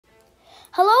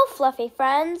Hello, fluffy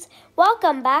friends.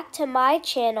 Welcome back to my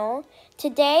channel.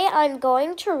 Today I'm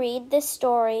going to read the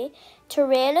story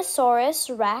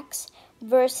Tyrannosaurus Rex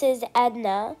versus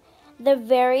Edna, the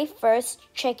very first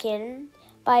chicken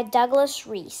by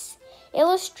Rees,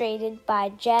 illustrated by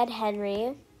Jed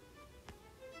Henry.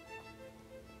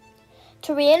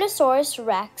 Tyrannosaurus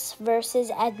Rex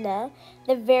versus Edna,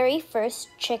 the very first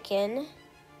chicken.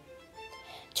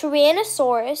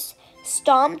 Tyrannosaurus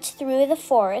stomped through the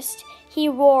forest. He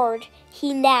roared,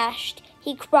 he gnashed,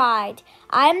 he cried,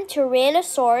 "I'm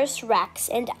Tyrannosaurus Rex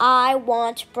and I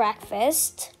want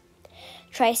breakfast."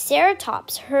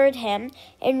 Triceratops heard him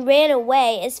and ran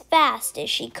away as fast as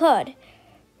she could.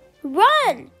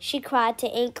 "Run!" she cried to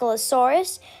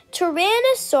Ankylosaurus.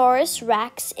 "Tyrannosaurus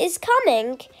Rex is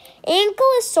coming."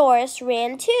 Ankylosaurus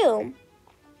ran too.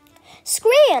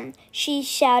 "Scram!" she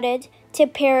shouted to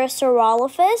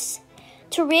Parasaurolophus.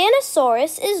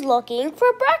 "Tyrannosaurus is looking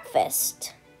for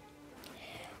breakfast."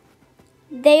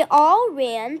 They all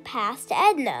ran past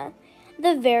Edna,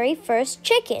 the very first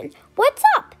chicken. "What's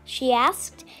up?" she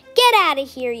asked. "Get out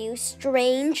of here, you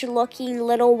strange-looking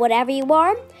little whatever you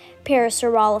are,"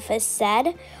 Parasaurolophus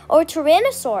said, "or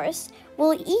Tyrannosaurus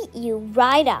will eat you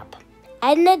right up."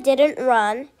 Edna didn't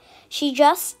run. She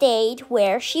just stayed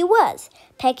where she was,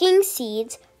 pecking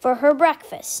seeds for her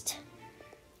breakfast.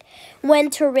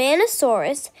 When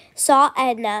Tyrannosaurus saw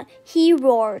Edna, he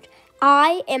roared,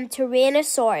 "I am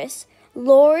Tyrannosaurus,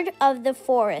 Lord of the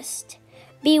forest.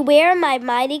 Beware my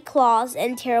mighty claws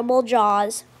and terrible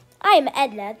jaws." "I am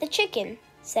Edna the chicken,"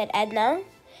 said Edna.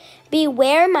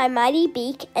 "Beware my mighty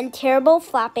beak and terrible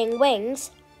flapping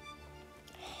wings."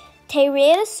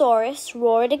 Tyrannosaurus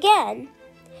roared again.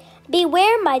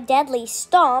 "Beware my deadly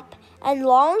stomp and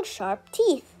long sharp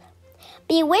teeth."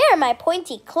 "Beware my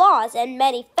pointy claws and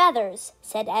many feathers,"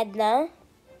 said Edna.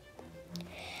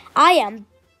 "I am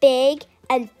big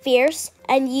and fierce,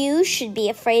 and you should be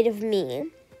afraid of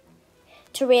me,"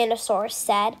 Tyrannosaurus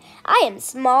said. "I am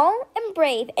small and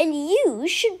brave, and you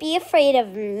should be afraid of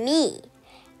me,"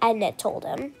 Edna told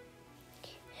him.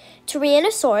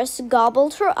 Tyrannosaurus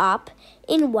gobbled her up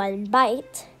in one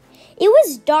bite. It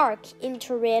was dark in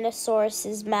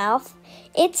Tyrannosaurus's mouth.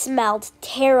 It smelled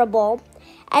terrible.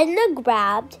 Edna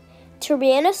grabbed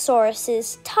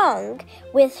Tyrannosaurus's tongue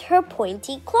with her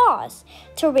pointy claws.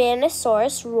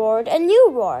 Tyrannosaurus roared a new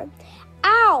roar.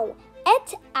 "Ow!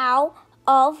 Et ow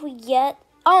of yet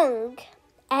ung!"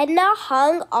 Edna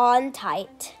hung on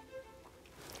tight.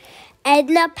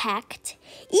 Edna pecked.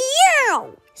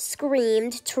 "Yow!"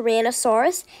 screamed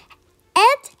Tyrannosaurus.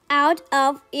 "Et out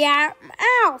of your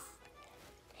mouth!"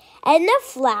 Edna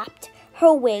flapped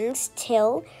her wings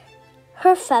till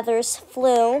her feathers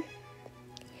flew.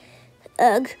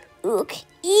 "Ugh, ook,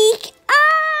 eek,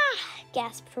 ah!"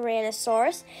 gasped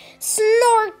Tyrannosaurus.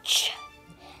 "Snorch!"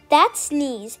 That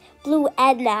sneeze blew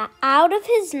Edna out of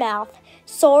his mouth,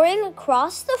 soaring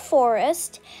across the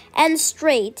forest and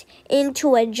straight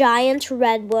into a giant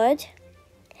redwood.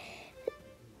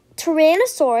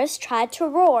 Tyrannosaurus tried to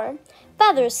roar.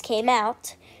 Feathers came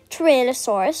out.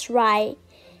 Tyrannosaurus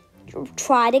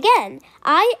tried again.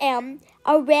 "I am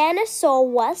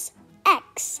Tyrannosaurus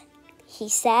Rex," he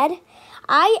said.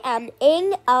 "I am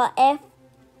in a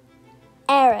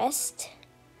arrest."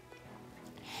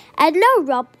 Edna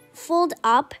ruffled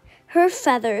up her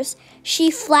feathers.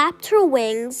 She flapped her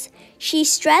wings. She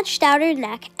stretched out her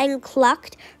neck and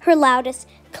clucked her loudest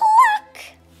cluck.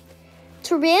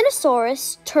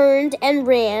 Tyrannosaurus turned and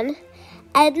ran.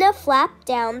 Edna flapped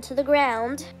down to the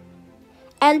ground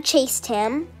and chased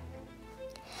him.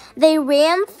 They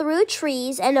ran through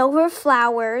trees and over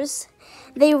flowers.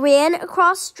 They ran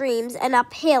across streams and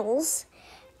up hills.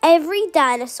 Every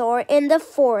dinosaur in the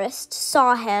forest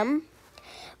saw him.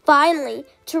 Finally,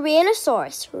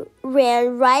 Tyrannosaurus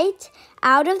ran right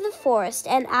out of the forest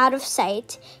and out of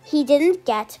sight. He didn't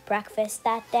get breakfast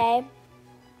that day.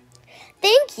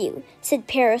 "Thank you," said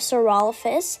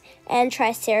Parasaurolophus and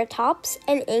Triceratops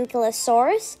and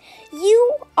Ankylosaurus.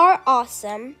 "You are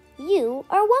awesome." "You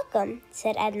are welcome,"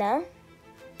 said Edna.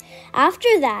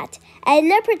 After that,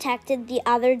 Edna protected the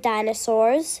other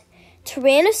dinosaurs.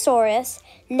 Tyrannosaurus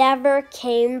never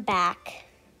came back,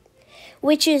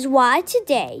 which is why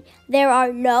today there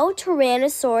are no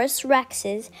Tyrannosaurus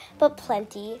Rexes, but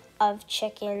plenty of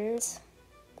chickens.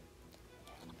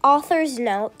 Author's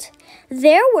note: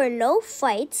 there were no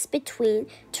fights between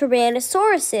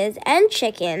Tyrannosauruses and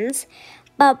chickens,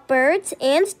 but birds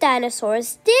and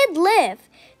dinosaurs did live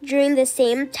during the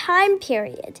same time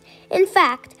period. In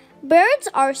fact, birds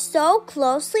are so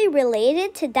closely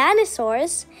related to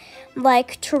dinosaurs,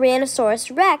 like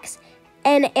Tyrannosaurus Rex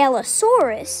and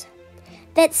Allosaurus,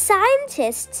 that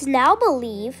scientists now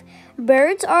believe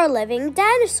birds are living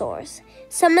dinosaurs.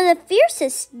 Some of the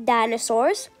fiercest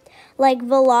dinosaurs, like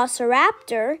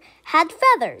Velociraptor, had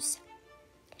feathers.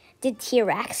 Did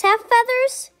T-Rex have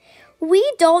feathers?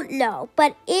 We don't know,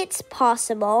 but it's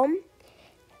possible.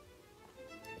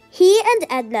 He and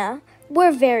Edna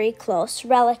were very close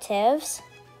relatives.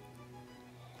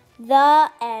 The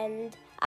end.